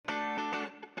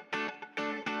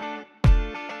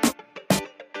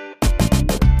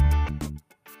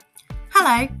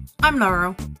Hello, I'm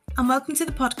Laurel, and welcome to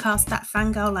the podcast That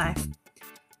Fangirl Life.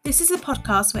 This is a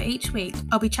podcast where each week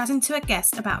I'll be chatting to a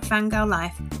guest about fangirl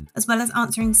life, as well as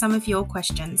answering some of your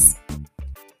questions.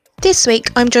 This week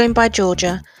I'm joined by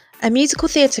Georgia, a musical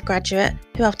theatre graduate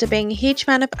who, after being a huge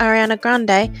fan of Ariana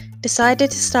Grande, decided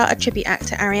to start a tribute act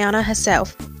to Ariana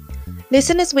herself.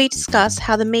 Listen as we discuss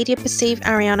how the media perceive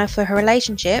Ariana for her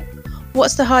relationship,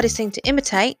 what's the hardest thing to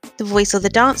imitate, the voice or the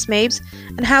dance moves,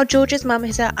 and how Georgia's mum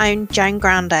is her own Joan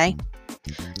Grande.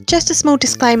 Just a small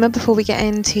disclaimer before we get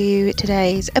into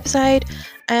today's episode.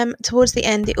 Towards the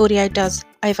end, the audio does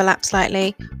overlap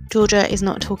slightly. Georgia is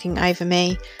not talking over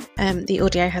me. The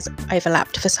audio has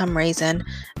overlapped for some reason.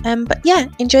 But yeah,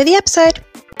 enjoy the episode.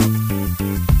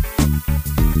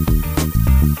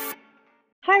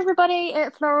 Hi everybody,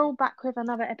 it's Laurel back with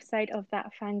another episode of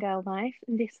That Fangirl Life.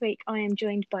 And this week I am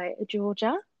joined by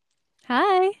Georgia.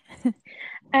 Hi.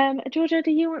 Georgia,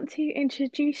 do you want to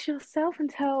introduce yourself and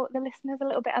tell the listeners a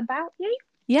little bit about you?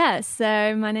 Yeah,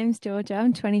 so my name's Georgia.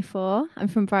 I'm 24. I'm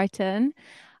from Brighton.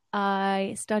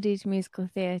 I studied musical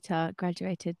theatre,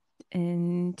 graduated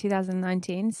in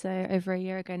 2019, so over a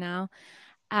year ago now.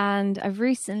 And I've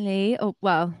recently,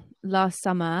 last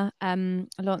summer,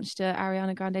 launched a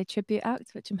Ariana Grande tribute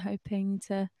act, which I'm hoping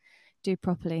to do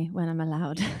properly when I'm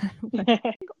allowed.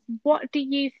 What do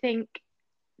you think,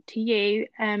 to you,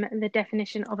 the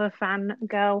definition of a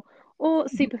fangirl or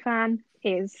superfan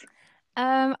is?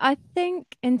 I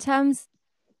think in terms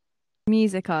of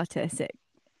music artists,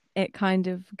 it kind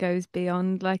of goes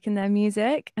beyond liking their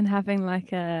music and having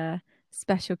like a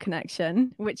special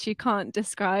connection, which you can't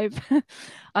describe.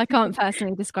 I can't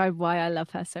personally describe why I love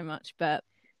her so much, but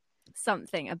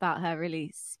something about her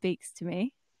really speaks to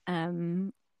me.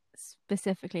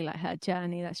 Specifically like her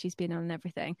journey that she's been on and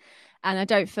everything. And I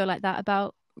don't feel like that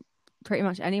about pretty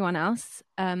much anyone else.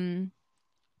 And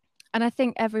I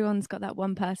think everyone's got that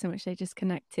one person which they just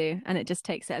connect to, and it just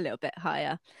takes it a little bit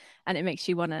higher, and it makes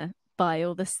you want to buy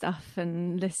all the stuff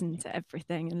and listen to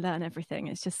everything and learn everything.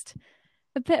 It's just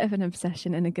a bit of an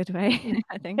obsession in a good way,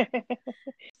 I think.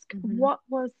 What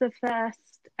was the first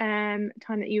time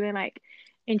that you were like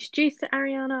introduced to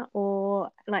Ariana, or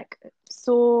like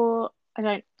saw, I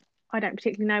don't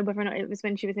particularly know whether or not it was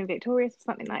when she was in Victorious or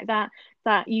something like that,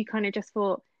 that you kind of just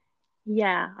thought,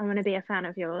 yeah, I want to be a fan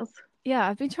of yours? Yeah,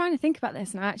 I've been trying to think about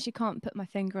this and I actually can't put my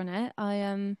finger on it.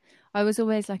 I was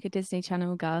always like a Disney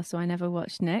Channel girl, so I never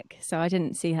watched Nick, so I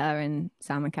didn't see her in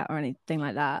Sam and Cat or anything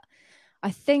like that.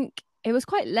 I think it was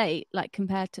quite late, like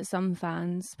compared to some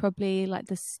fans, probably like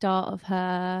the start of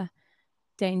her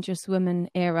Dangerous Woman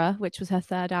era, which was her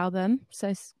third album, so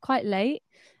it's quite late.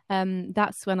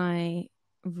 That's when I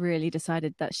really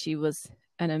decided that she was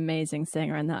an amazing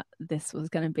singer and that this was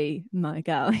going to be my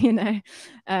girl, you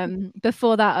know.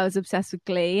 Before that I was obsessed with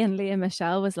Glee, and Lea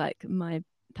Michele was like my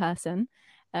person,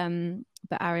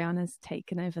 but Ariana's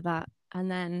taken over that. And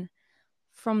then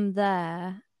from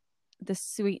there, the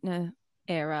Sweetener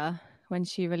era, when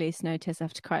she released No Tears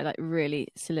Left to Cry, like really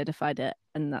solidified it,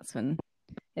 and that's when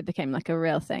it became like a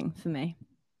real thing for me.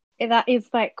 That is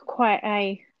like quite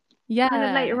a kind of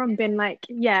Yeah, later on been like,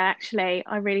 yeah, actually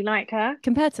I really like her.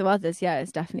 compared to others, yeah,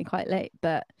 it's definitely quite late,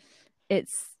 but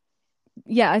it's,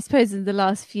 yeah, I suppose the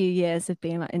last few years have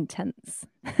been like intense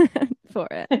for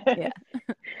it. Yeah.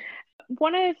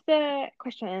 One of the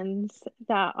questions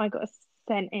that I got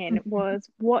sent in was,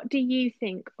 what do you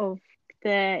think of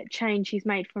the change she's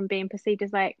made from being perceived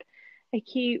as like a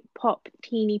cute pop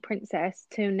teeny princess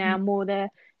to now more the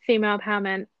female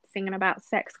empowerment, singing about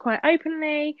sex quite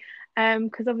openly?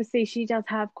 Because obviously she does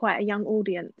have quite a young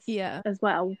audience, Yeah, as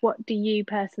well. What do you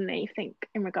personally think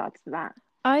in regards to that?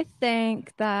 I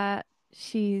think that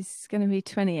she's going to be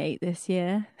 28 this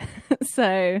year.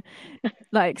 So,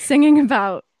 like, singing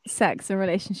about sex and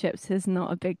relationships is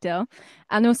not a big deal.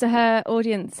 And also, her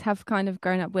audience have kind of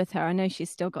grown up with her. I know she's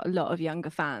still got a lot of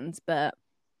younger fans, but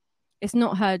it's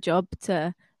not her job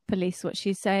to police what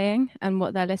she's saying and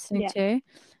what they're listening to.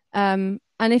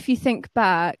 And if you think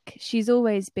back, she's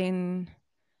always been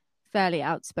fairly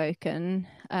outspoken.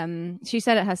 She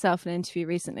said it herself in an interview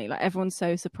recently, like everyone's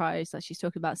so surprised that she's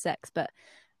talking about sex, but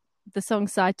the song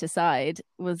Side to Side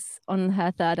was on her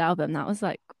third album. That was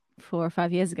like 4 or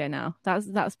 5 years ago now.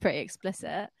 That's pretty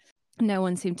explicit. No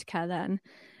one seemed to care then.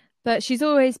 But she's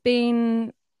always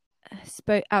been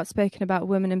outspoken about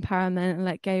women empowerment and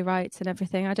like gay rights and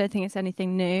everything. I don't think it's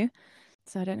anything new.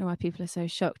 So I don't know why people are so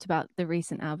shocked about the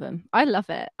recent album. I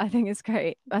love it. I think it's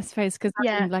great. I suppose because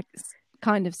I'm like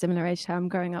kind of similar age to her. I'm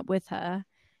growing up with her.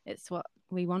 It's what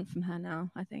we want from her now,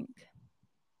 I think.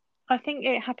 I think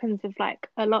it happens with like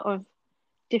a lot of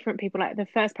different people. Like the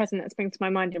first person that springs to my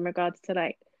mind in regards to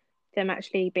like them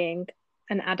actually being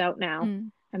an adult now,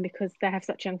 and because they have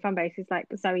such young fan bases like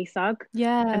Zoe Sugg,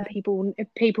 Yeah. and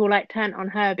people like turn on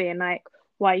her being like,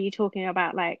 why are you talking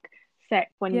about like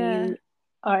sex when you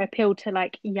are appealed to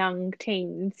like young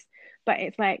teens? But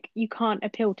it's like you can't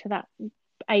appeal to that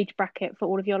age bracket for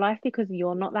all of your life because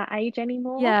you're not that age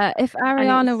anymore. Yeah, if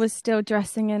Ariana was still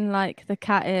dressing in like the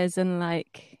cat ears and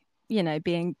like, you know,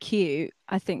 being cute,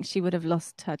 I think she would have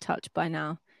lost her touch by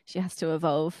now. She has to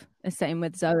evolve. The same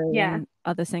with Zoe and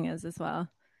other singers as well.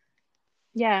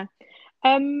 Yeah.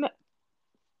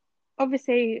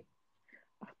 Obviously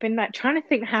I've been like trying to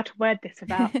think how to word this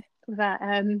about that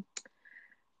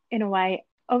in a way.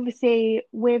 Obviously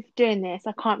with doing this,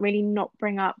 I can't really not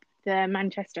bring up the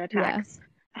Manchester attacks.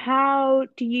 How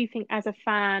do you think as a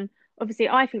fan, obviously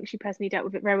I think she personally dealt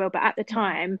with it very well, but at the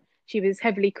time she was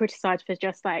heavily criticized for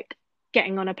just like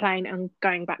getting on a plane and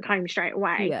going back home straight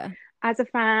away. As a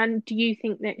fan, do you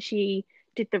think that she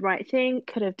did the right thing,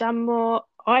 could have done more?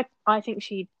 I think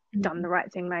she done the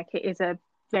right thing. Like it is a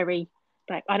very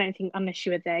like I don't think unless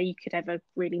you were there you could ever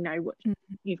really know what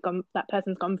that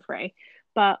person's gone through.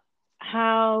 But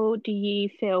how do you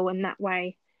feel in that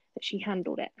way that she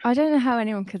handled it? I don't know how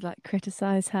anyone could like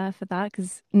criticize her for that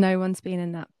because no one's been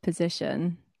in that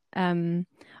position.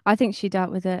 I think she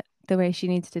dealt with it the way she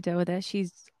needs to deal with it.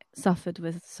 She's suffered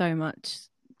with so much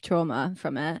trauma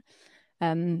from it,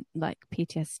 like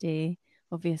PTSD,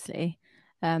 obviously.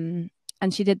 And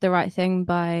she did the right thing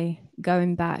by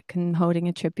going back and holding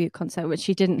a tribute concert, which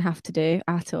she didn't have to do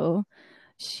at all.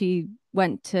 She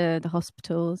went to the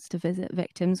hospitals to visit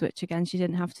victims, which again she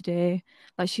didn't have to do.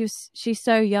 Like she's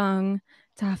so young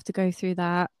to have to go through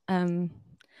that.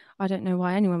 I don't know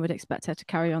why anyone would expect her to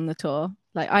carry on the tour.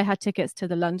 Like I had tickets to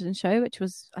the London show, which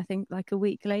was I think like a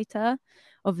week later.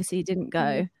 Obviously didn't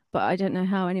go, but I don't know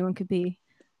how anyone could be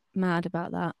mad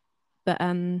about that. But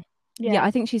yeah,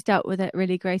 I think she's dealt with it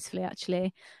really gracefully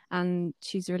actually, and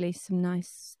she's released some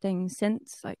nice things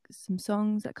since, like some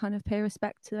songs that kind of pay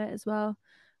respect to it as well,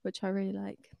 which I really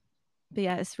like. But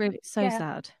yeah, it's really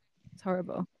sad. It's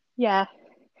horrible. Yeah,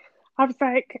 I was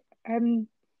like,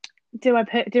 do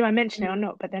I mention it or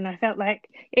not? But then I felt like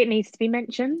it needs to be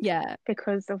mentioned. Yeah,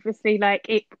 because obviously, like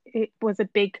it was a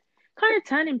big kind of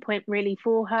turning point really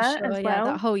for her as well. Yeah,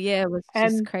 that whole year was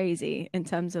just crazy in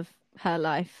terms of her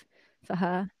life for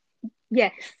her.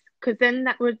 Yes, because then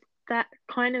that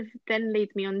kind of then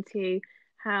leads me on to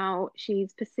how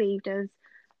she's perceived as,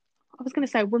 I was going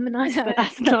to say womanizer, but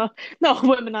that's not a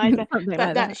womanizer, but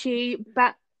like that she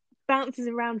bounces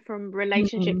around from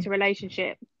relationship to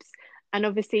relationships, and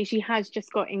obviously she has just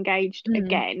got engaged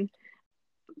again.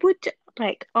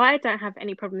 I don't have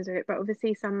any problems with it, but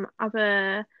obviously some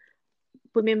other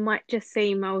women might just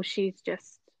seem,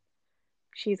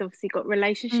 she's obviously got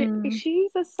relationship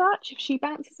issues as such if she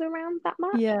bounces around that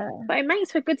much. Yeah. But it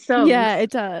makes for good songs. Yeah,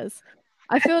 it does.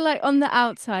 I feel like on the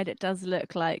outside it does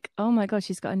look like, oh my God,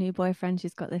 she's got a new boyfriend,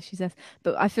 she's got this, she's this.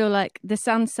 But I feel like this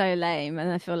sounds so lame,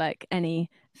 and I feel like any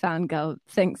fangirl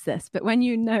thinks this. But when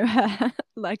you know her,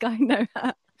 like I know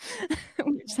her,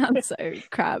 which sounds so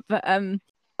crap, but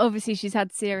obviously she's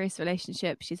had serious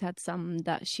relationships. She's had some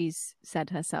that she's said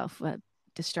herself were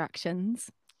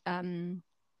distractions.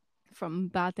 From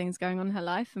bad things going on in her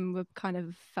life and were kind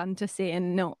of fantasy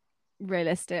and not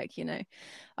realistic, you know.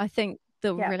 I think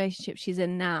the relationship she's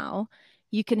in now,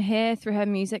 you can hear through her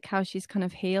music how she's kind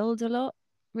of healed a lot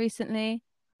recently,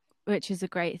 which is a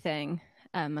great thing.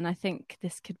 And I think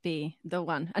this could be the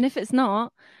one. And if it's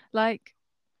not, like,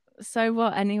 so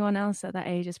what? Anyone else at that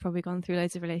age has probably gone through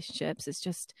loads of relationships. It's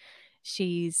just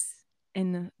she's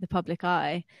in the public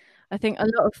eye. I think a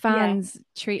lot of fans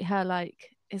treat her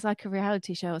like it's like a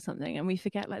reality show or something, and we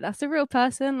forget like that's a real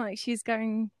person. Like she's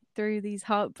going through these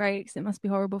heartbreaks. It must be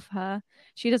horrible for her.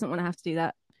 She doesn't want to have to do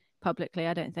that publicly,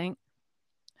 I don't think.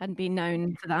 Hadn't been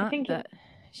known for that, but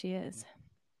she is.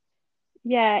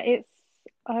 Yeah,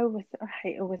 I always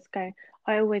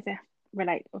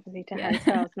relate obviously to Harry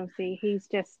Styles, and obviously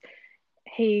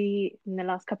he in the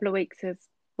last couple of weeks has,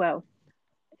 well,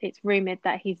 it's rumoured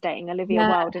that he's dating Olivia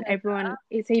Wilde, and everyone,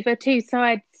 it's either two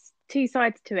sides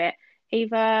to it.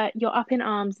 Either you're up in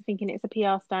arms thinking it's a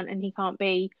PR stunt and he can't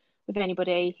be with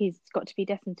anybody, he's got to be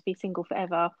destined to be single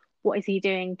forever. What is he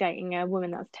doing dating a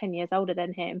woman that's 10 years older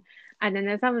than him? And then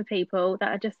there's other people that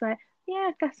are just like,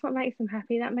 yeah, that's what makes him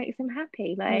happy. That makes him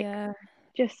happy. Like,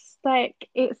 just like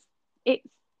it's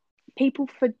people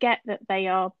forget that they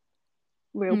are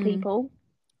real people.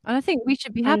 And I think we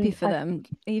should be happy for them,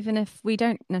 even if we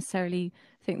don't necessarily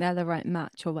think they're the right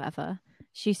match or whatever.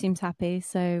 She seems happy,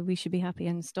 so we should be happy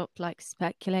and stop like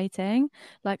speculating.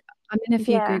 Like I'm in a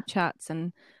few group chats,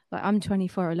 and like I'm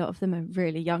 24, a lot of them are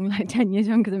really young, like 10 years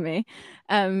younger than me.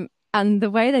 And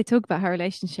the way they talk about her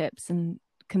relationships and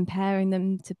comparing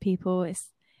them to people, it's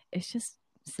just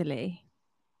silly.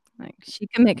 Like, she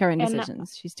can make her own And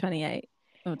decisions. She's 28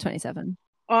 or 27.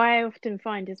 I often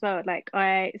find as well, like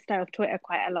I stay off Twitter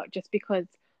quite a lot just because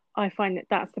I find that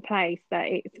that's the place that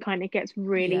it kind of gets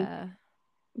really Yeah.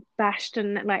 bashed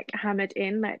and like hammered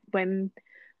in. Like when,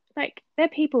 like they're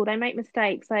people, they make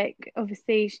mistakes. Like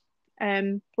obviously,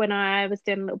 when I was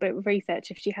doing a little bit of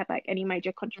research, if she had like any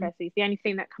major controversies, the only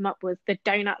thing that come up was the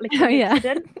donut Oh, licking yeah.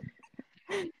 incident.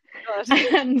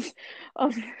 And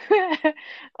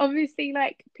obviously,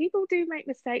 like people do make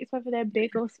mistakes, whether they're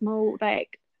big or small.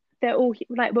 Like they're all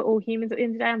like we're all humans at the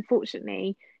end of the day.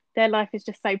 Unfortunately, their life is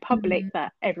just so public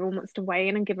that everyone wants to weigh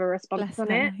in and give a response Bless on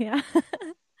her. it. Yeah.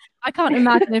 I can't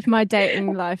imagine if my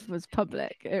dating life was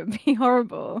public. It would be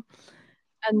horrible.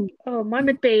 And Oh, mine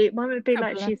would be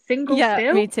like she's single yeah,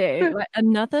 still. me too. Like,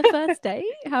 another first date?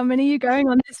 How many are you going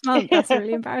on this month? That's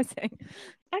really embarrassing.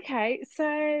 Okay,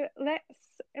 so let's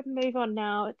move on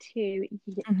now to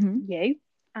you.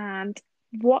 And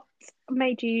what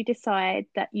made you decide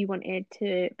that you wanted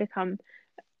to become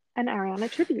an Ariana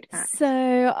tribute act? So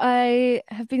I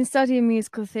have been studying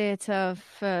musical theatre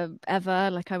forever.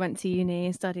 Like, I went to uni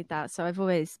and studied that. So I've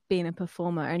always been a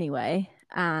performer anyway.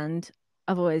 And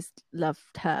I've always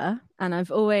loved her. And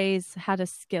I've always had a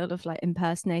skill of like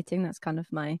impersonating. That's kind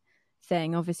of my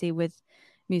thing. Obviously, with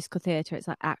musical theatre, it's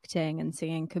like acting and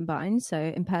singing combined.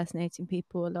 So impersonating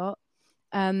people a lot.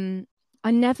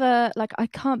 I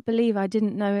can't believe I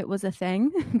didn't know it was a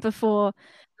thing before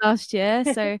last year.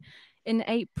 So in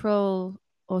April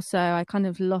or so, I kind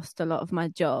of lost a lot of my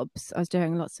jobs. I was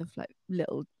doing lots of like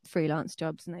little freelance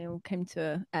jobs and they all came to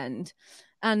an end.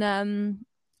 And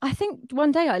I think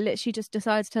one day I literally just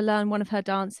decided to learn one of her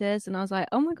dances and I was like,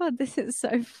 oh my God, this is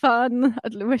so fun.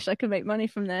 I wish I could make money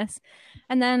from this.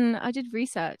 And then I did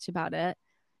research about it.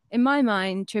 In my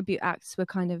mind, tribute acts were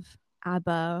kind of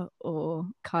ABBA or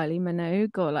Kylie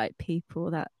Minogue or like people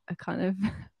that are kind of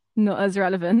not as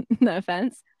relevant, no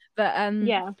offense. But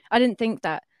Yeah. I didn't think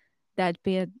that there'd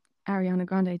be a Ariana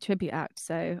Grande tribute act.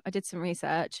 So I did some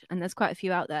research and there's quite a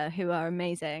few out there who are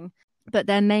amazing, but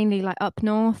they're mainly like up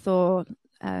north or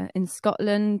in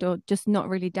Scotland or just not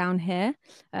really down here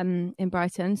in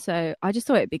Brighton. So I just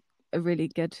thought it'd be a really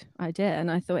good idea and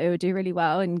I thought it would do really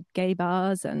well in gay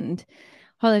bars and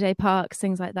holiday parks,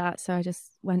 things like that. So I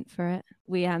just went for it.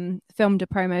 We filmed a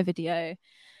promo video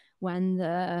when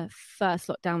the first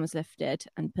lockdown was lifted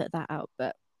and put that out,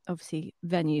 but obviously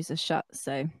venues are shut,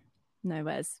 so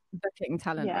nowhere's booking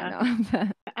talent right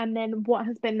now. And then what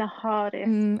has been the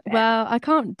hardest bit? Well, I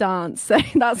can't dance, so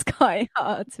that's quite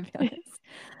hard, to be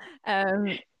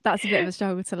honest. That's a bit of a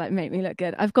struggle to like make me look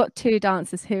good. I've got two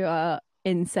dancers who are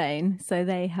insane, so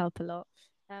they help a lot.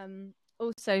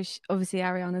 Also, obviously,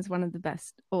 Ariana's one of the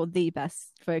best or the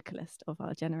best vocalist of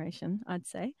our generation, I'd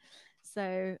say.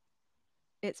 So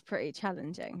it's pretty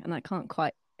challenging and I can't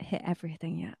quite hit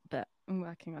everything yet, but I'm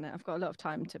working on it. I've got a lot of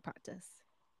time to practice.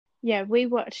 Yeah, we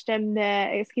watched the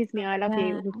Excuse Me, I Love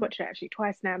You. We've watched it actually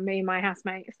twice now, me and my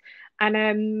housemates.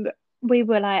 And we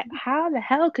were like, how the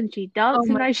hell can she dance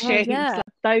in those shoes? Yeah. Like,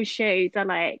 those shoes are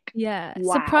like, yeah,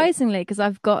 wow. Surprisingly, because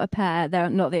I've got a pair, they're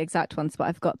not the exact ones, but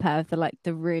I've got a pair of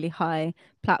the really high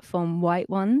platform white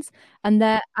ones, and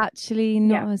they're actually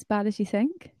not as bad as you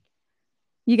think.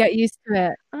 You get used to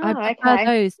it. I prefer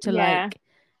those to like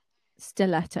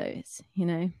stilettos, you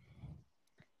know.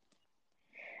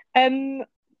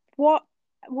 What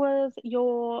was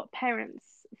your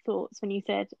parents' thoughts when you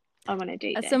said, I want to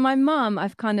do this? So my mum,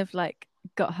 I've kind of like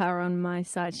got her on my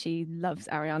side. She loves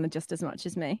Ariana just as much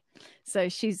as me. So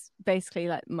she's basically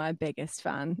like my biggest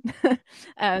fan,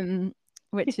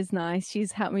 which is nice.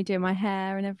 She's helped me do my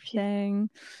hair and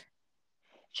everything.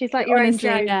 She's like your own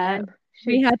Joan, then.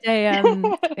 We had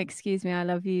a Excuse Me, I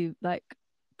Love You like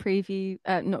preview,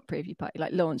 not preview party,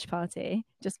 like launch party,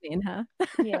 just me and her.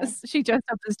 Yeah. She dressed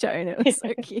up as Joan. It was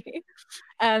so cute.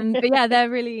 But yeah, they're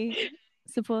really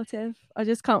supportive. I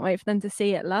just can't wait for them to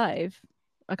see it live.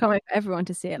 I can't wait for everyone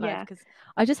to see it live because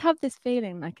I just have this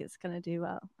feeling like it's going to do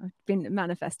well. I've been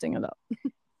manifesting a lot.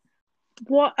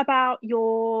 What about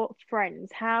your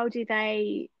friends? What do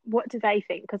they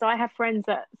think? Because I have friends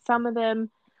that some of them,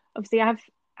 obviously I have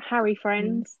Harry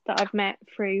friends that I've met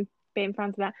through being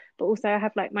friends with that, but also I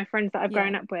have like my friends that I've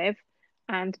grown up with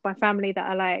and my family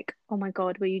that are like, oh my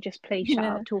God, will you just please shut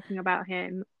up talking about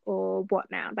him or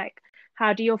what now? Like,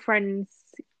 how do your friends,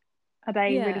 are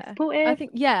they really supportive? I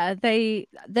think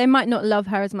they might not love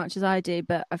her as much as I do,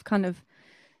 but I've kind of,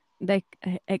 they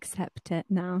accept it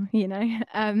now, you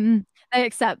know. They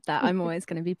accept that I'm always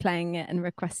going to be playing it and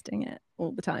requesting it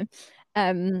all the time.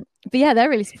 But yeah, they're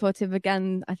really supportive.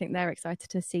 Again, I think they're excited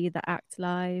to see the act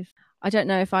live. I don't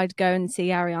know if I'd go and see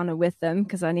Ariana with them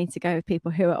because I need to go with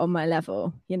people who are on my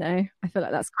level, you know. I feel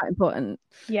like that's quite important.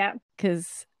 Yeah.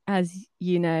 Because as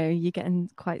you know, you get in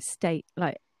quite state,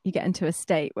 like you get into a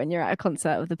state when you're at a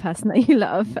concert with the person that you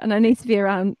love, and I need to be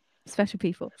around special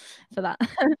people for that.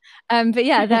 But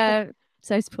yeah, they're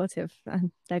so supportive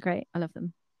and they're great. I love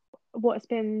them. What's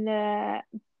been the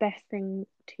best thing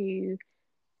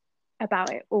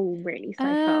about it all really so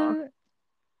far?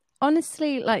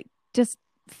 Honestly, like just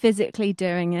physically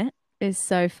doing it is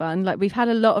so fun. Like we've had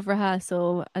a lot of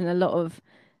rehearsal and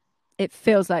it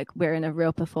feels like we're in a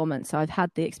real performance. So I've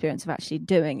had the experience of actually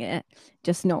doing it,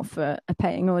 just not for a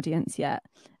paying audience yet.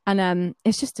 And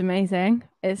it's just amazing.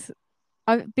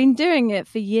 I've been doing it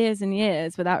for years and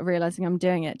years without realizing I'm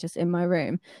doing it just in my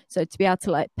room. So to be able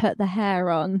to like put the hair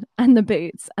on and the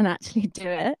boots and actually do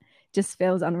it just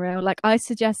feels unreal. Like I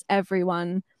suggest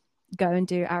everyone go and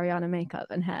do Ariana makeup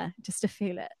and hair just to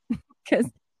feel it because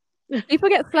people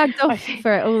get flagged off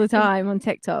for it all the time on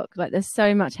TikTok. Like there's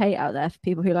so much hate out there for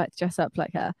people who like to dress up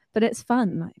like her, but it's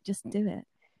fun. Like just do it.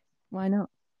 Why not?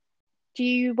 Do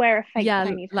you wear a fake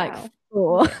ponytail? Like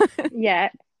 4. Yeah.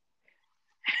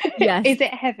 Yes. Is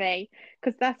it heavy?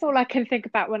 Because that's all I can think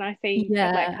about when I see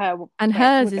like her. And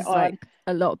hers is like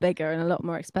a lot bigger and a lot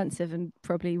more expensive and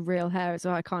probably real hair as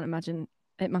well. I can't imagine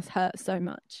it must hurt so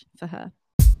much for her.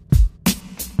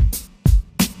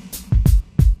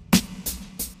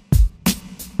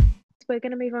 We're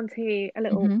going to move on to a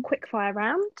little quick fire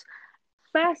round.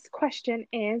 First question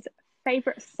is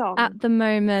favourite song? At the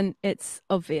moment, it's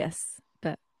obvious,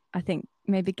 but I think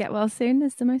maybe Get Well Soon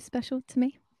is the most special to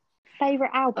me.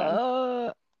 Favourite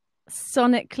album?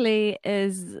 Sonically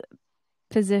is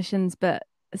Positions, but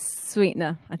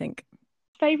Sweetener, I think.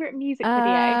 Favourite music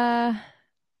video?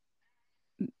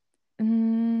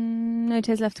 No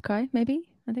Tears Left to Cry, maybe,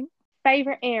 I think.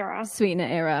 Favourite era? Sweetener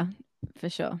era, for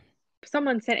sure.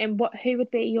 Someone sent in who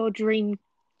would be your dream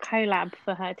collab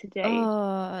for her to do?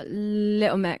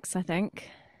 Little Mix, I think.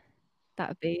 That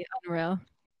would be unreal.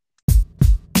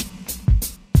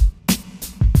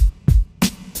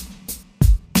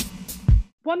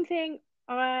 One thing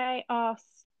I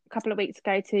asked a couple of weeks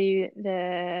ago to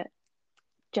the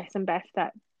Jess and Beth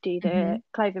that do the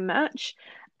clothing merch,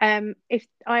 if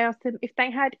I asked them if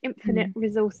they had infinite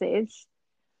resources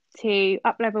to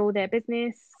up-level their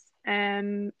business,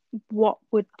 what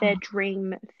would their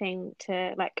dream thing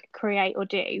to like create or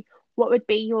do? What would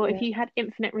be if you had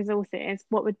infinite resources,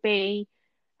 what would be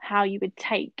how you would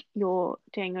take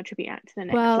doing your tribute act to the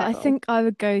next level? I think I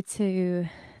would go to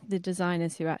the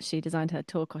designers who actually designed her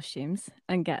tour costumes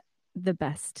and get the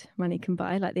best money can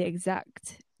buy, like the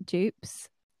exact dupes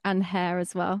and hair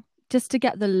as well, just to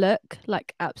get the look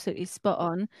like absolutely spot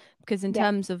on, because in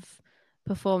terms of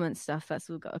performance stuff, that's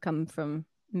all got to come from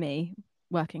me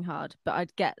working hard, but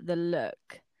I'd get the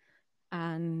look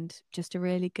and just a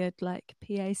really good like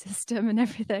PA system and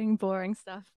everything, boring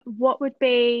stuff. What would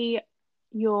be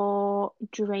your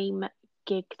dream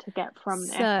gig to get from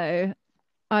there? So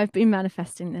I've been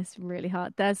manifesting this really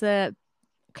hard. There's a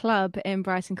club in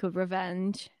Brighton called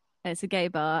Revenge. It's a gay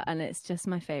bar and it's just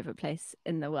my favourite place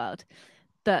in the world.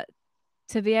 But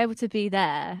to be able to be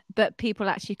there, but people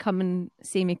actually come and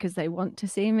see me because they want to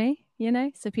see me, you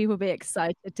know? So people be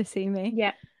excited to see me.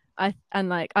 Yeah.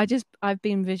 I've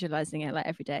been visualizing it like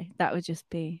every day. That would just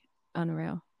be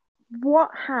unreal.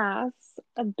 What has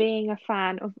being a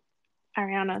fan of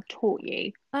Ariana taught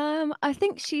you? I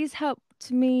think she's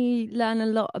helped me learn a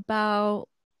lot about,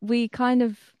 we kind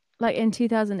of like in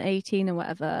 2018 or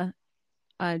whatever,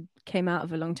 I came out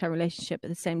of a long-term relationship at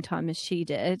the same time as she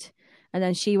did. And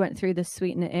then she went through the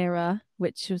Sweetener era,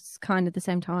 which was kind of the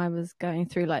same time I was going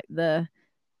through like the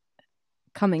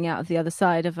coming out of the other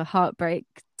side of a heartbreak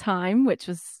time, which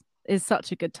is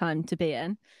such a good time to be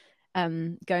in,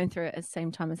 going through it at the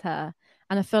same time as her.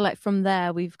 And I feel like from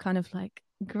there we've kind of like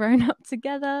grown up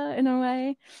together in a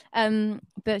way.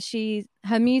 But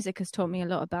her music has taught me a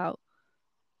lot about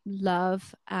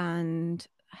love and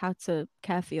how to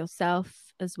care for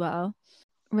yourself as well,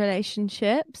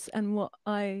 relationships and what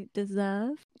I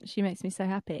deserve. She makes me so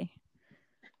happy.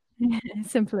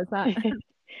 Simple as that.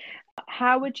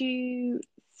 How would you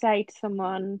say to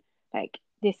someone like,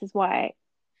 this is why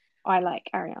I like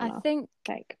Ariana? I think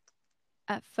like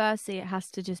at firstly it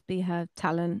has to just be her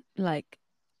talent. Like,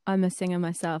 I'm a singer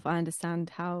myself. I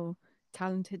understand how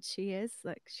talented she is.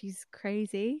 Like, she's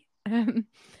crazy.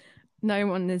 No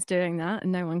one is doing that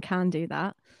and no one can do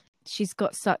that. She's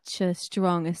got such a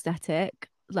strong aesthetic.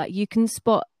 like you can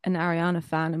spot an Ariana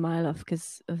fan a mile off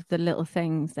because of the little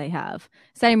things they have.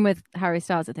 Same with Harry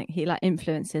Styles. I think he like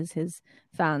influences his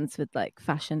fans with like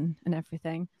fashion and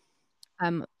everything.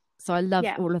 So I love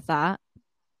all of that.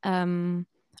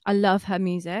 I love her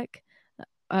music.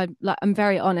 I'm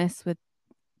very honest with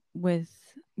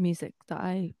music that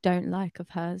I don't like of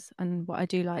hers and what I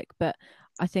do like, but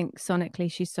I think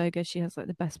sonically she's so good. She has like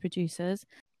the best producers.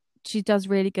 She does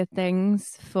really good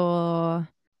things for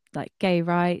like gay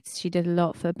rights. She did a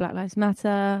lot for Black Lives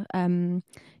Matter.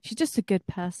 She's just a good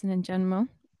person in general,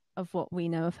 of what we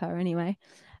know of her anyway.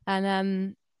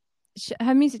 And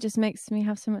her music just makes me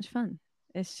have so much fun.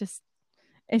 It's just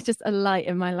a light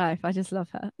in my life. I just love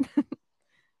her.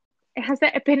 Has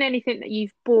there been anything that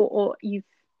you've bought or you've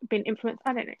been influenced,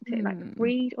 I don't know, to like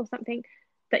read or something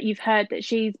that you've heard that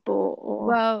she's bought or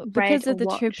well, because of the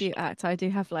watched? tribute act, I do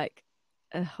have like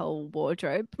a whole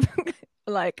wardrobe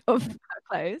like of her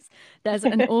clothes. There's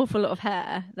an awful lot of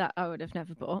hair that I would have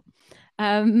never bought.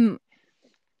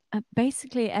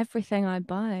 Basically everything I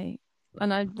buy,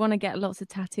 and I want to get lots of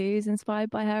tattoos inspired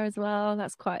by her as well.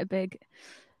 That's quite a big,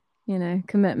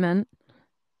 commitment.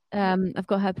 I've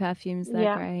got her perfumes,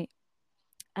 they're great.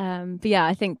 But yeah,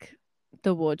 I think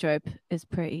the wardrobe is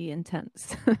pretty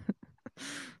intense.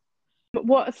 But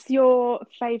what's your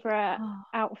favorite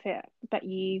outfit that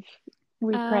you've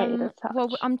recreated as such?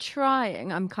 Well, I'm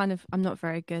trying. I'm not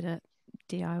very good at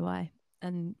DIY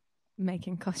and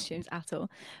making costumes at all,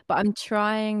 but I'm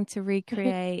trying to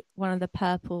recreate one of the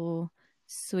purple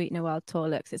Sweet Noel tour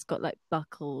looks. It's got like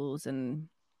buckles and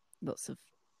lots of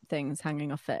things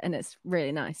hanging off it, and it's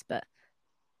really nice, but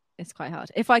it's quite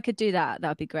hard. If I could do that,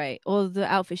 that'd be great. Or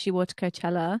the outfit she wore to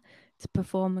Coachella to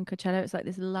perform in Coachella, it's like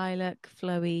this lilac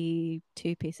flowy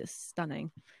two-piece. It's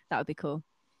stunning. That would be cool,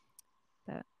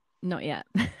 but not yet.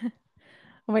 I'll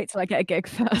wait till I get a gig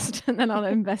first and then I'll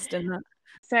invest in that.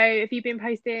 So have you been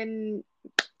posting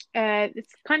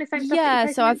it's kind of same stuff? Yeah,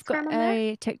 so I've got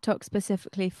a TikTok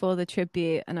specifically for the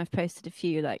tribute, and I've posted a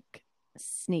few like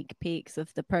sneak peeks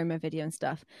of the promo video and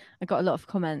stuff. I got a lot of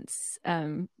comments.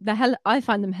 I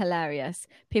find them hilarious.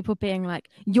 People being like,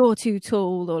 "You're too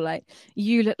tall," or like,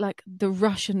 "You look like the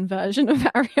Russian version of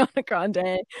Ariana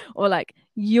Grande," or like,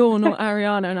 "You're not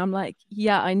Ariana," and I'm like,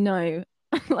 "Yeah, I know."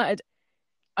 Like,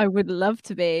 I would love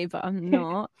to be, but I'm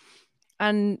not.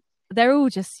 And they're all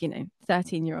just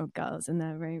 13-year-old girls in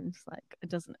their rooms. Like, it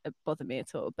doesn't bother me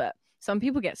at all. But some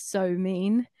people get so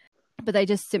mean. But they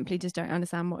just simply don't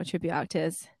understand what a tribute act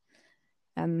is.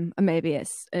 And maybe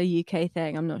it's a UK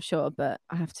thing, I'm not sure, but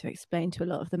I have to explain to a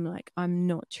lot of them, like, I'm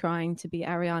not trying to be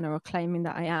Ariana or claiming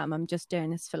that I am. I'm just doing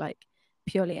this for like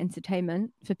purely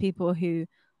entertainment for people who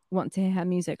want to hear her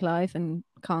music live and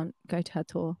can't go to her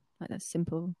tour. Like, that's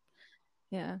simple.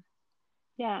 Yeah.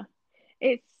 Yeah.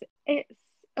 It's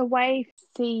a way to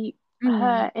see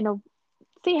her and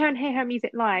hear her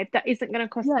music live that isn't going to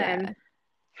cost them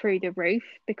through the roof,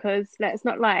 because let's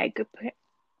not lie,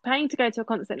 paying to go to a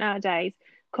concert nowadays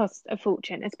costs a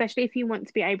fortune, especially if you want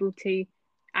to be able to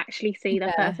actually see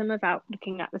the person without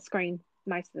looking at the screen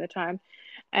most of the time.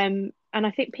 And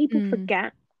I think people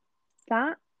forget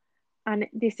that, and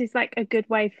this is like a good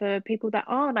way for people that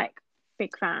are like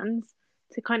big fans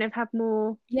to kind of have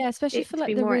more, especially for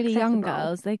like the really young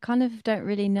girls. They kind of don't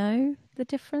really know the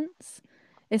difference.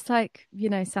 It's like,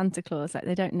 Santa Claus, like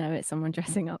they don't know it's someone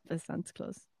dressing up as Santa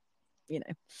Claus, I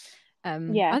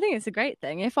think it's a great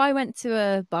thing. If I went to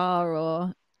a bar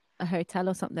or a hotel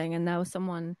or something and there was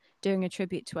someone doing a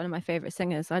tribute to one of my favorite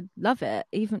singers, I'd love it.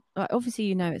 Even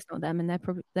obviously, it's not them and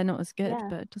they're not as good,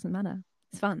 but it doesn't matter.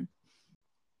 It's fun.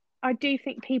 I do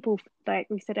think people, like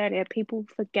we said earlier, people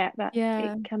forget that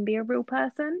it can be a real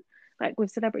person. Like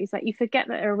with celebrities, like you forget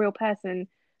that they're a real person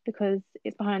because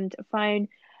it's behind a phone.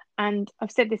 And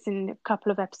I've said this in a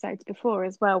couple of episodes before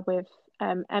as well with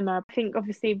Emma. I think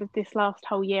obviously with this last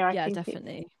whole year, I think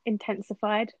it's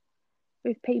intensified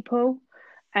with people,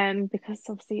 because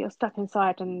obviously you're stuck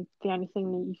inside and the only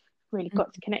thing that you've really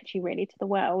got to connect you really to the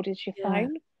world is your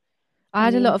phone. I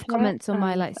had a lot of comments on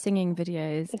my like singing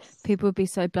videos. People would be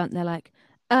so blunt. They're like,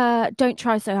 don't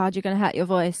try so hard, you're going to hurt your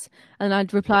voice. And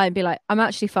I'd reply and be like, I'm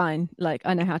actually fine. Like,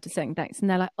 I know how to sing, thanks. And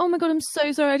they're like, oh my God, I'm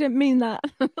so sorry, I didn't mean that.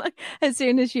 Like, as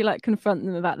soon as you like confront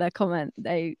them about their comment,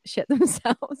 they shit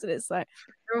themselves. And it's like,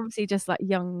 they're obviously just like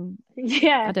young.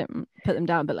 Yeah. I don't put them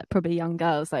down, but like probably young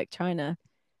girls like trying to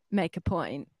make a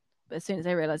point. But as soon as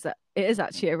they realize that it is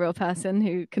actually a real person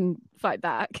who can fight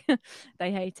back,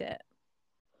 they hate it.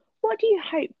 What do you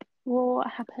hope will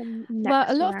happen next? Well,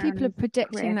 a lot of people are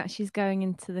predicting that she's going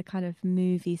into the kind of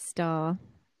movie star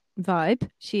vibe.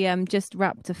 She just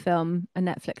wrapped a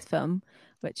Netflix film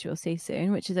which we'll see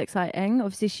soon, which is exciting.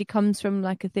 Obviously, she comes from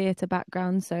like a theatre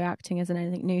background, so acting isn't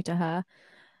anything new to her.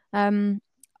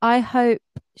 I hope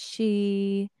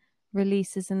she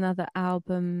releases another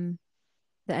album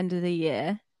the end of the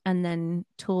year and then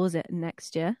tours it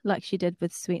next year, like she did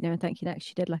with Sweetener and Thank You Next.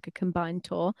 She did like a combined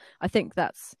tour. I think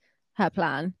that's her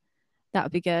plan. That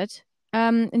would be good.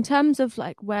 In terms of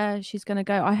like where she's going to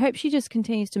go, I hope she just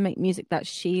continues to make music that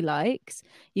she likes.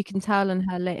 You can tell in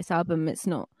her latest album,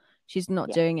 she's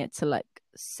not doing it to like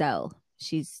sell.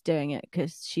 She's doing it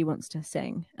because she wants to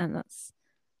sing, and that's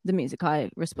the music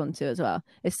I respond to as well.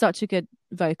 It's such a good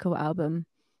vocal album.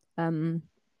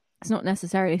 It's not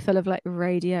necessarily full of like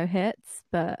radio hits,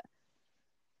 but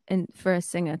for a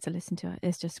singer to listen to it,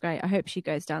 it's just great. I hope she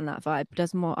goes down that vibe,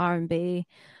 does more R&B.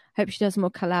 Hope she does more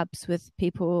collabs with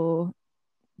people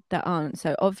that aren't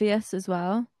so obvious as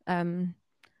well.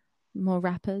 More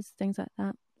rappers, things like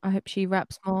that. I hope she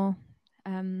raps more.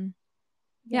 I'm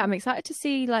excited to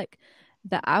see like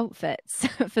the outfits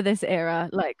for this era,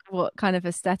 like what kind of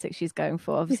aesthetic she's going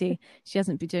for. Obviously she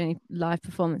hasn't been doing any live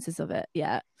performances of it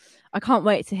yet. I can't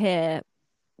wait to hear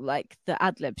like the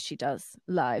ad-libs she does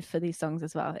live for these songs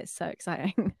as well. It's so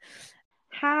exciting.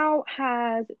 How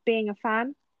has being a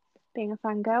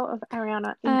fangirl of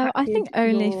Ariana impacted I think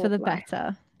only your for the life?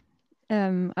 better.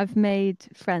 I've made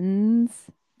friends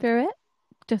through it,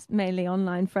 just mainly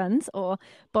online friends, or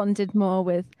bonded more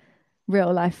with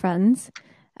real life friends.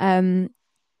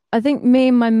 I think me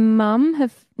and my mum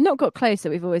have not got closer.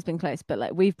 We've always been close, but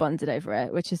like we've bonded over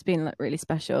it, which has been like really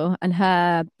special. And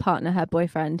her partner, her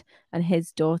boyfriend, and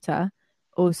his daughter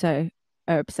also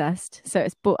are obsessed. So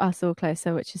it's brought us all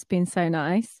closer, which has been so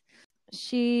nice.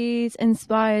 She's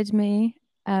inspired me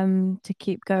to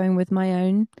keep going with my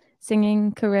own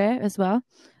singing career as well,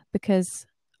 because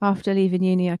after leaving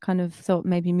uni, I kind of thought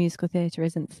maybe musical theatre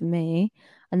isn't for me.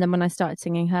 And then when I started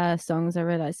singing her songs, I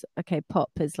realised, okay,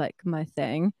 pop is like my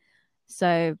thing.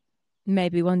 So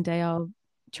maybe one day I'll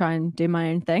try and do my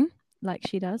own thing like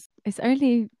she does. It's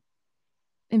only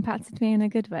impacted me in a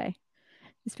good way.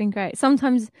 It's been great.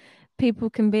 Sometimes people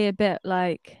can be a bit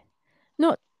like,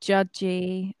 not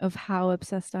judgy of how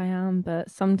obsessed I am,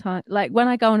 but sometimes, like when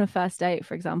I go on a first date,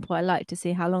 for example, I like to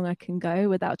see how long I can go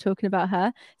without talking about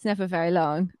her. It's never very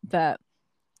long, but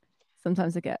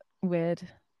sometimes I get weird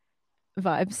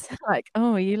vibes like,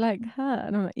 oh, you like her?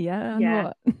 And I'm like, yeah, and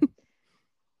what?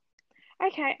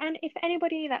 Okay, and if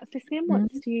anybody that's listening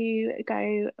wants to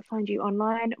go find you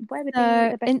online, where would be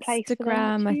the best place for them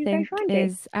Instagram, to I think, go find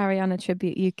is Ariana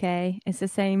Tribute UK. It's the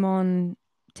same on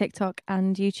TikTok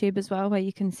and YouTube as well, where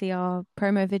you can see our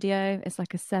promo video. It's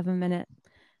like a 7-minute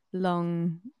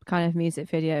long kind of music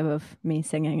video of me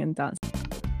singing and dancing.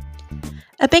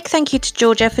 A big thank you to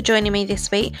Georgia for joining me this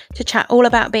week to chat all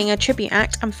about being a tribute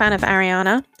act and fan of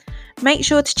Ariana. Make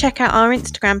sure to check out our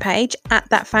Instagram page at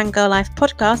That Fangirl Life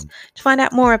Podcast to find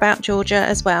out more about Georgia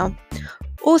as well.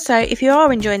 Also, if you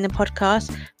are enjoying the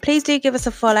podcast, please do give us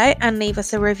a follow and leave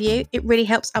us a review. It really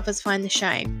helps others find the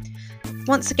show.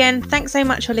 Once again, thanks so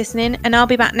much for listening, and I'll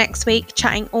be back next week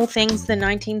chatting all things the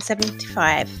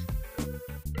 1975.